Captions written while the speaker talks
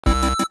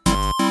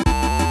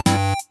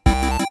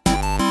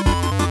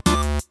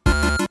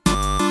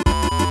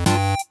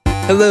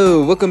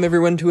Hello, welcome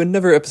everyone to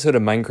another episode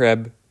of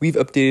Minecrab. We've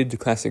updated to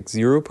classic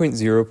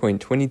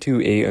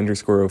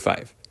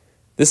 0.0.22a_05.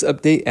 This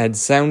update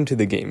adds sound to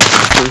the game for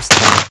the first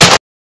time.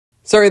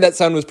 Sorry, that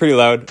sound was pretty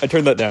loud. I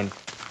turned that down.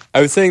 I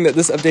was saying that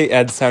this update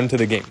adds sound to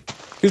the game.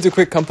 Here's a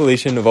quick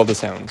compilation of all the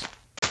sounds.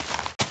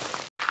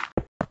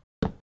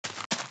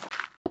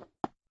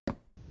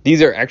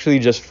 These are actually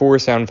just 4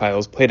 sound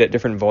files played at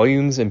different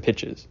volumes and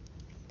pitches.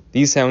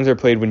 These sounds are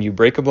played when you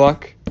break a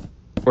block,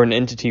 or an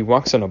entity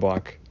walks on a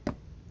block.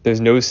 There's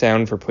no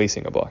sound for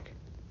placing a block.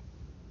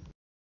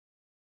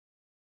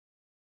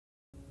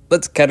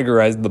 Let's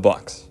categorize the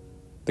blocks.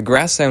 The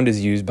grass sound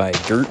is used by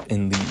dirt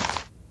and leaves.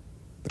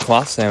 The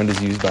cloth sound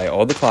is used by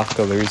all the cloth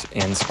colors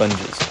and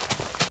sponges.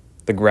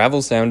 The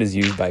gravel sound is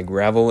used by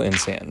gravel and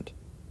sand.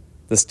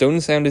 The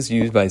stone sound is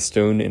used by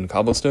stone and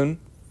cobblestone.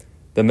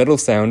 The metal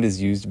sound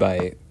is used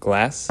by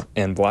glass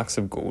and blocks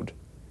of gold.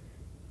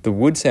 The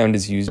wood sound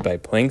is used by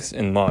planks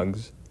and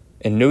logs,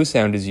 and no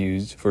sound is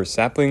used for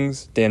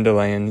saplings,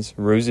 dandelions,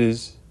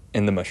 roses,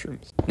 and the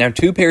mushrooms. Now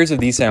 2 pairs of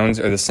these sounds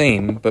are the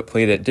same, but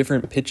played at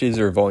different pitches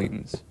or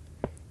volumes.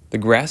 The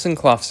grass and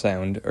cloth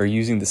sound are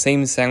using the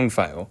same sound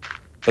file,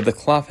 but the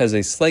cloth has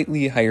a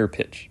slightly higher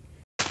pitch.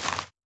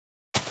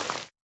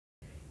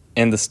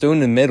 And the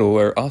stone and metal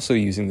are also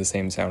using the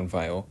same sound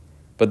file,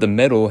 but the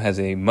metal has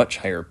a much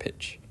higher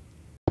pitch.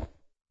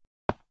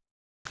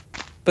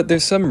 But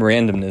there's some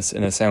randomness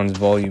in a sound's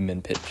volume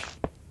and pitch.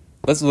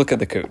 Let's look at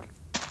the code.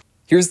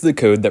 Here's the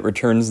code that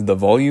returns the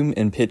volume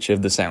and pitch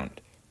of the sound.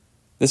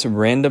 This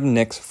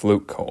randomness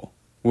float call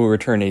will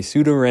return a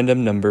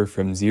pseudo-random number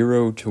from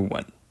 0 to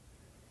 1.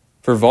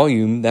 For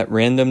volume, that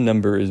random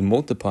number is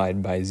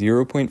multiplied by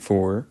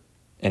 0.4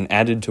 and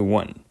added to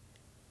 1.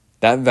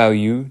 That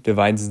value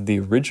divides the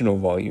original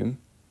volume,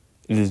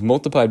 it is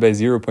multiplied by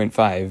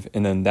 0.5,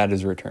 and then that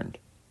is returned.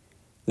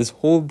 This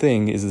whole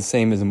thing is the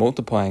same as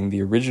multiplying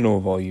the original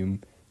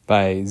volume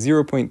by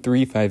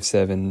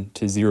 0.357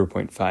 to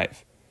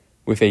 0.5,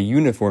 with a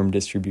uniform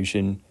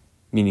distribution,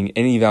 meaning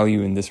any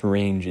value in this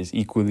range is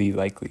equally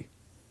likely.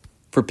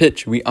 For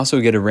pitch, we also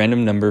get a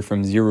random number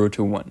from 0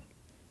 to 1,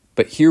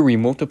 but here we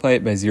multiply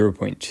it by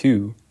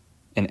 0.2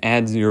 and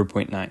add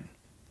 0.9.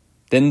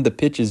 Then the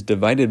pitch is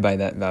divided by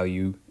that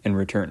value and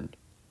returned.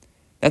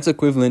 That's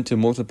equivalent to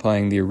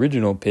multiplying the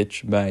original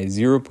pitch by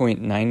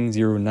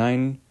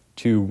 0.909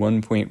 to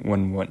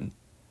 1.11,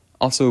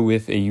 also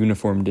with a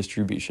uniform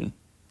distribution.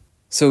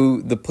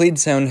 So the played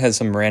sound has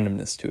some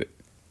randomness to it.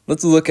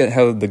 Let's look at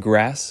how the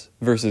grass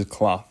versus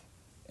cloth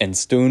and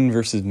stone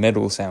versus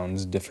metal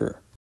sounds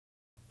differ.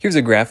 Here's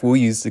a graph we'll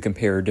use to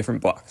compare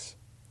different blocks.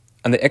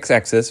 On the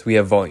x-axis we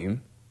have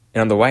volume,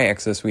 and on the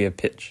y-axis we have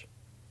pitch.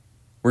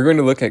 We're going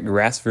to look at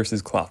grass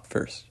versus cloth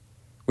first,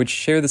 which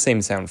share the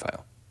same sound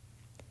file.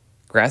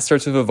 Grass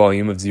starts with a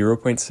volume of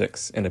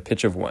 0.6 and a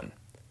pitch of 1.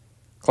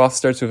 Cloth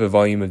starts with a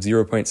volume of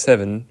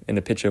 0.7 and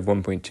a pitch of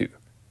 1.2.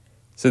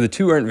 So the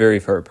two aren't very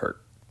far apart.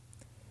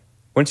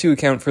 Once you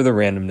account for the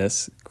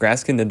randomness,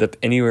 grass can end up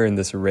anywhere in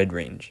this red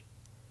range,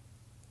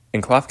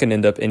 and cloth can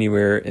end up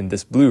anywhere in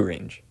this blue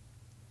range.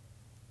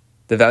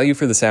 The value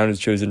for the sound is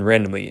chosen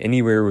randomly,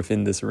 anywhere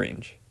within this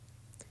range.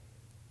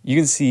 You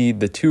can see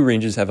the two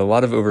ranges have a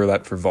lot of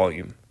overlap for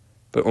volume,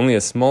 but only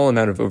a small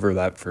amount of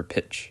overlap for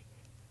pitch.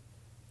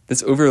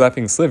 This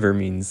overlapping sliver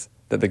means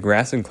that the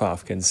grass and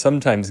cloth can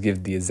sometimes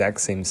give the exact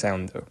same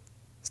sound though.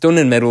 Stone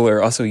and metal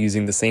are also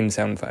using the same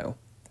sound file.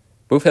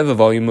 Both have a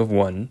volume of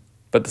 1,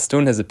 but the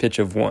stone has a pitch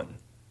of 1,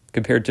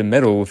 compared to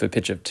metal with a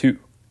pitch of 2.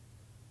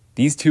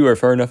 These two are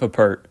far enough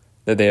apart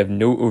that they have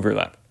no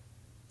overlap,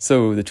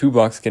 so the two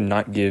blocks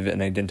cannot give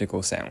an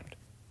identical sound.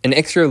 An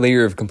extra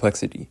layer of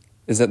complexity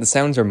is that the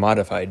sounds are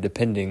modified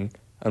depending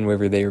on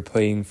whether they are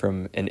playing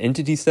from an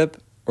entity step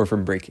or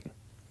from breaking.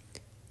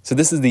 So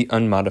this is the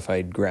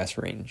unmodified grass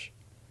range.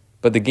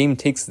 But the game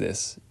takes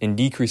this and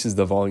decreases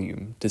the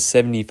volume to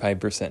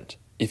 75%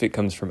 if it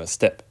comes from a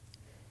step,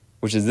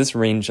 which is this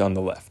range on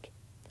the left.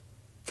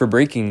 For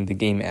breaking, the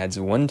game adds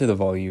 1 to the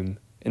volume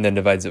and then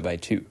divides it by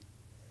 2,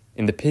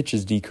 and the pitch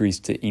is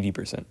decreased to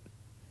 80%.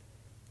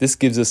 This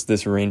gives us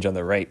this range on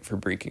the right for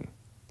breaking.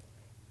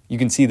 You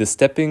can see the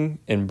stepping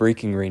and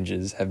breaking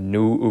ranges have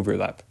no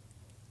overlap,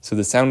 so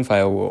the sound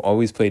file will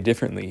always play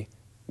differently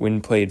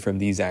when played from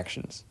these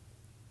actions.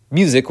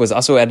 Music was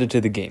also added to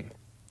the game.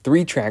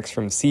 3 tracks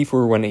from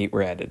C418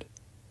 were added.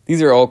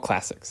 These are all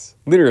classics,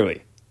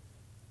 literally.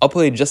 I'll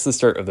play just the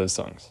start of those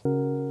songs.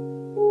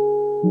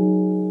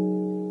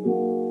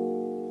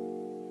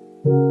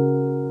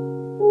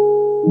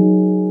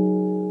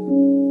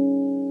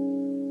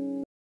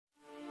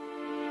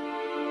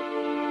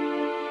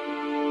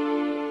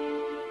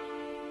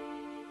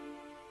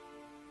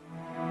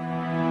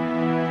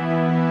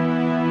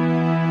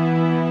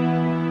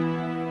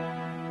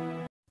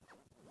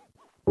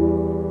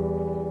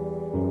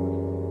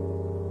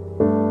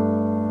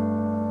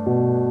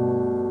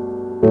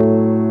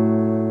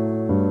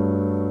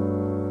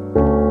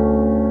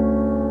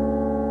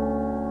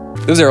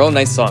 Those are all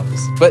nice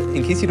songs, but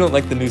in case you don't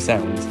like the new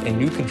sounds, a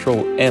new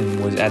control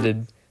M was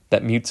added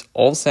that mutes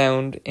all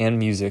sound and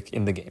music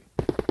in the game.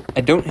 I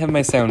don't have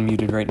my sound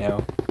muted right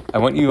now. I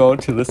want you all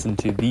to listen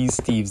to these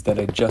Steves that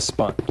I just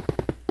spawned.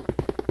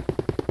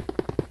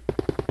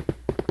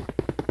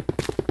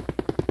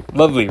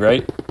 Lovely,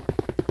 right?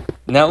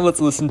 Now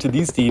let's listen to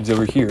these Steves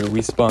over here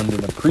we spawned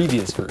in a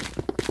previous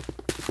version.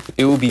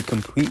 It will be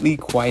completely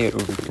quiet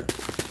over here.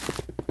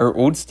 Our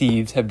old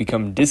Steves have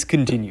become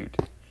discontinued.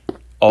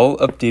 All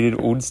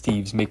updated old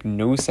Steves make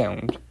no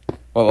sound,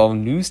 while all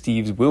new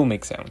Steves will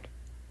make sound.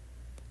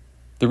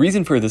 The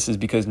reason for this is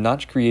because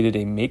Notch created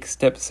a make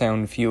step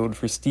sound field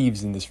for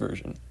Steves in this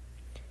version.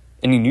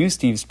 Any new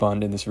Steves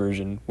spawned in this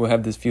version will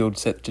have this field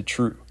set to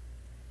true,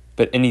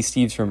 but any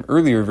Steves from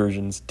earlier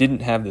versions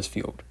didn't have this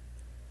field.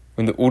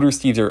 When the older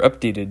Steves are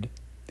updated,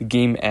 the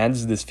game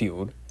adds this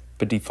field,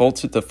 but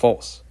defaults it to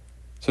false,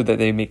 so that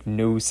they make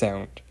no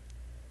sound.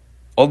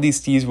 All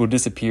these Steves will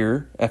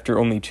disappear after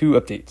only 2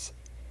 updates,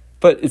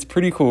 but it's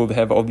pretty cool to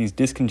have all these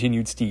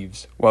discontinued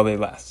Steves while they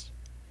last.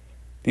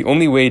 The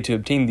only way to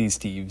obtain these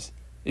Steves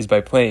is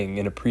by playing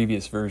in a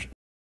previous version.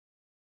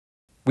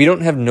 We don't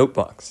have note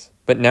blocks,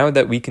 but now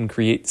that we can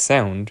create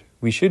sound,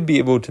 we should be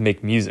able to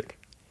make music.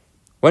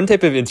 One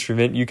type of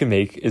instrument you can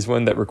make is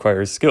one that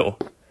requires skill.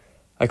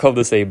 I call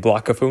this a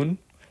blockophone.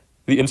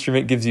 The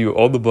instrument gives you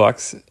all the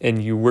blocks,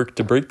 and you work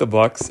to break the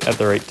blocks at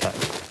the right time.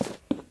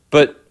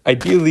 But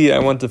ideally, I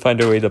want to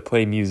find a way to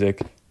play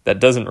music that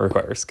doesn't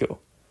require skill.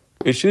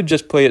 It should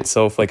just play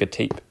itself like a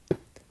tape.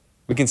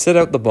 We can set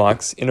out the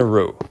blocks in a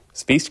row,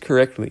 spaced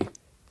correctly,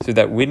 so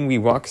that when we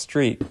walk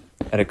straight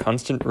at a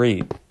constant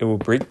rate, it will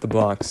break the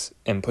blocks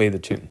and play the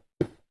tune.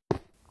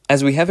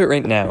 As we have it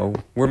right now,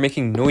 we're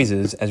making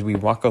noises as we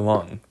walk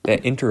along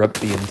that interrupt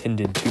the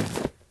intended tune.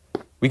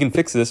 We can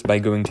fix this by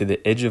going to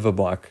the edge of a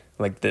block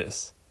like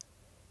this.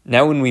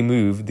 Now when we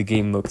move, the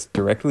game looks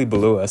directly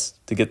below us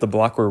to get the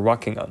block we're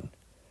walking on.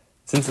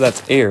 Since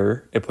that's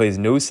air, it plays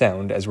no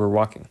sound as we're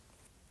walking.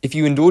 If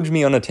you indulge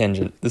me on a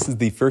tangent, this is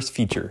the first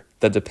feature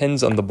that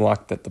depends on the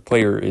block that the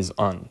player is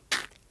on.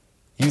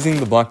 Using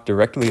the block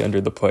directly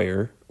under the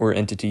player or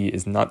entity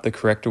is not the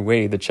correct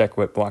way to check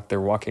what block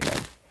they're walking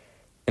on.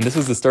 And this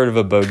was the start of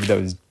a bug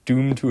that was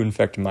doomed to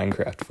infect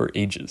Minecraft for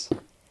ages.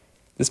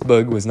 This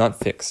bug was not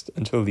fixed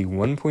until the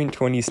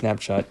 1.20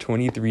 snapshot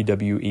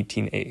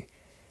 23W18A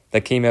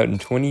that came out in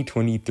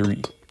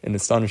 2023, an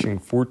astonishing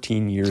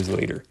 14 years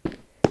later.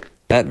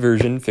 That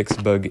version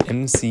fixed bug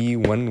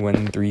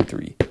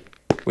MC1133,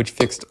 which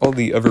fixed all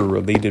the other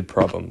related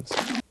problems,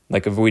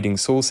 like avoiding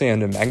soul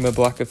sand and magma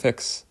block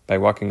effects by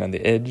walking on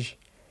the edge,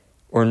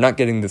 or not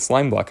getting the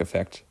slime block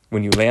effect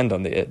when you land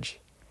on the edge.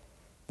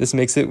 This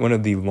makes it one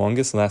of the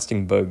longest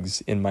lasting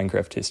bugs in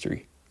Minecraft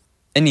history.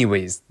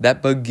 Anyways,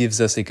 that bug gives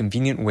us a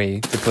convenient way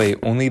to play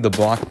only the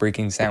block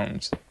breaking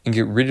sounds and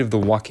get rid of the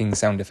walking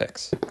sound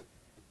effects.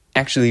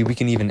 Actually, we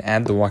can even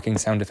add the walking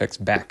sound effects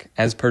back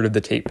as part of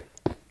the tape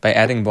by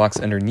adding blocks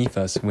underneath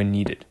us when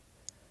needed.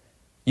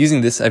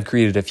 Using this, I've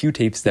created a few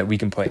tapes that we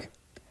can play.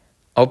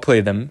 I'll play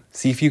them,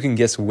 see if you can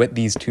guess what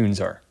these tunes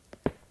are.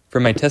 For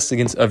my tests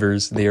against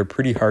others, they are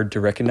pretty hard to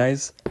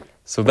recognize,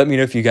 so let me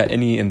know if you got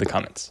any in the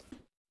comments.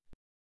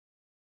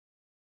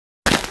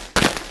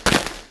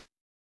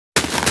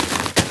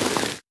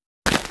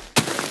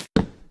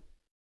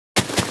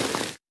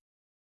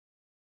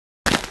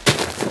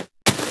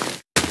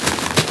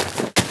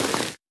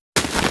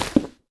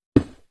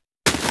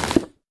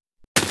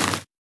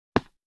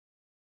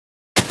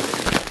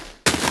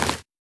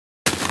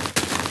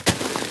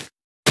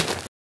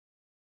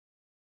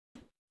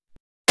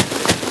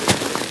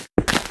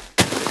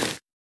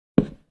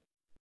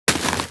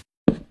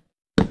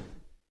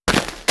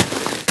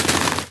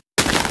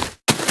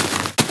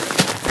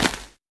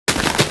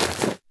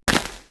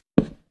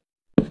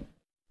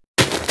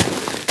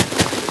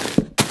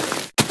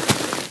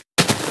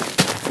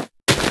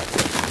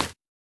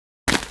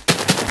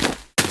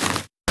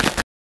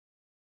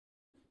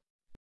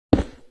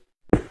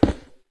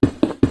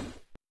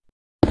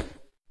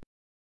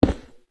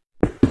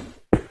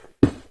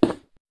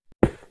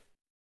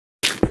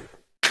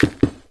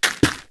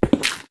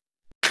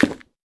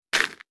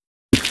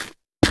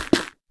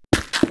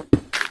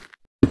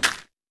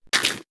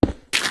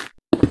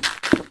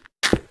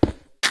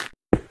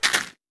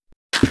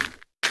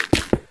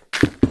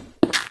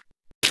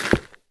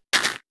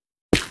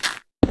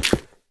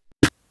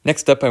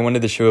 Next up, I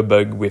wanted to show a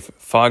bug with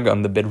fog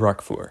on the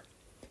bedrock floor.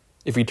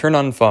 If we turn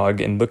on fog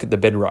and look at the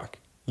bedrock,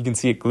 you can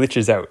see it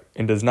glitches out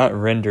and does not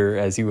render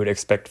as you would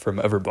expect from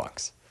other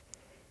blocks.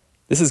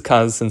 This is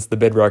caused since the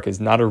bedrock is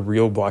not a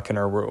real block in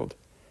our world.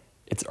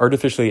 It's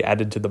artificially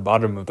added to the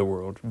bottom of the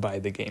world by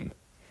the game.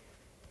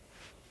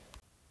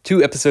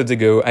 2 episodes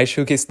ago, I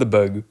showcased the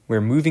bug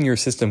where moving your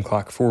system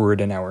clock forward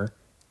an hour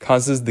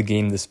causes the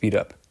game to speed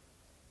up.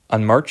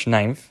 On March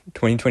 9th,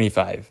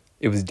 2025,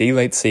 it was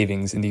daylight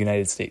savings in the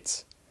United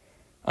States.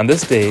 On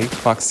this day,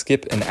 clocks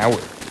skip an hour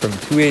from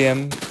 2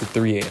 a.m. to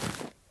 3 a.m.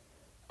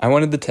 I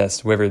wanted to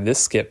test whether this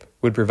skip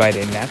would provide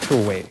a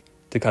natural way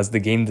to cause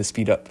the game to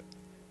speed up.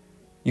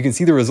 You can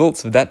see the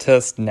results of that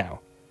test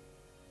now.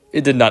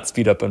 It did not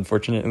speed up,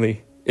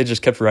 unfortunately. It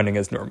just kept running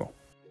as normal.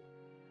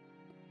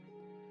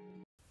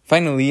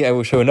 Finally, I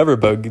will show another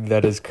bug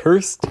that is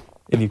cursed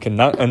and you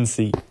cannot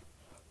unsee.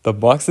 The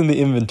blocks in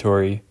the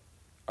inventory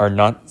are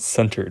not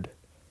centered.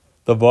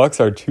 The blocks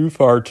are too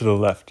far to the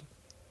left.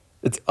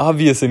 It's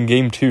obvious in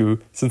game 2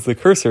 since the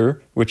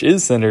cursor, which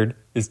is centered,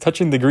 is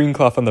touching the green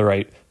cloth on the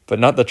right, but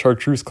not the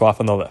chartreuse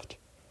cloth on the left.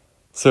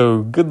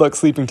 So good luck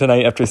sleeping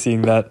tonight after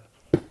seeing that.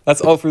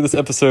 That's all for this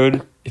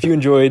episode. If you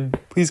enjoyed,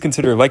 please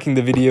consider liking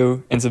the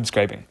video and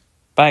subscribing.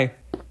 Bye!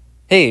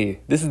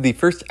 Hey, this is the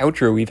first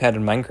outro we've had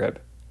in Minecrab.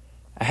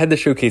 I had to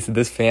showcase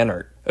this fan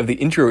art of the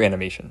intro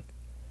animation.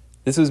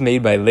 This was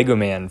made by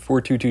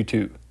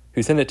LegoMan4222,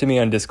 who sent it to me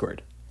on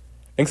Discord.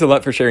 Thanks a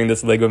lot for sharing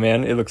this, Lego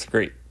Man, it looks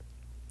great.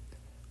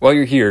 While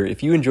you're here,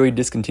 if you enjoyed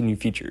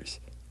discontinued features,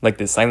 like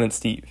the Silent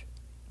Steve,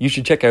 you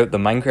should check out the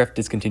Minecraft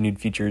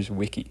Discontinued Features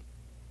wiki.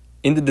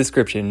 In the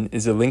description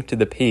is a link to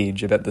the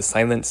page about the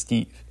Silent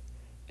Steve,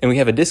 and we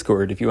have a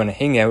Discord if you want to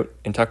hang out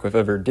and talk with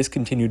other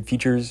discontinued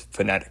features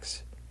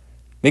fanatics.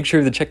 Make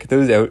sure to check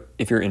those out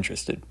if you're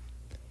interested.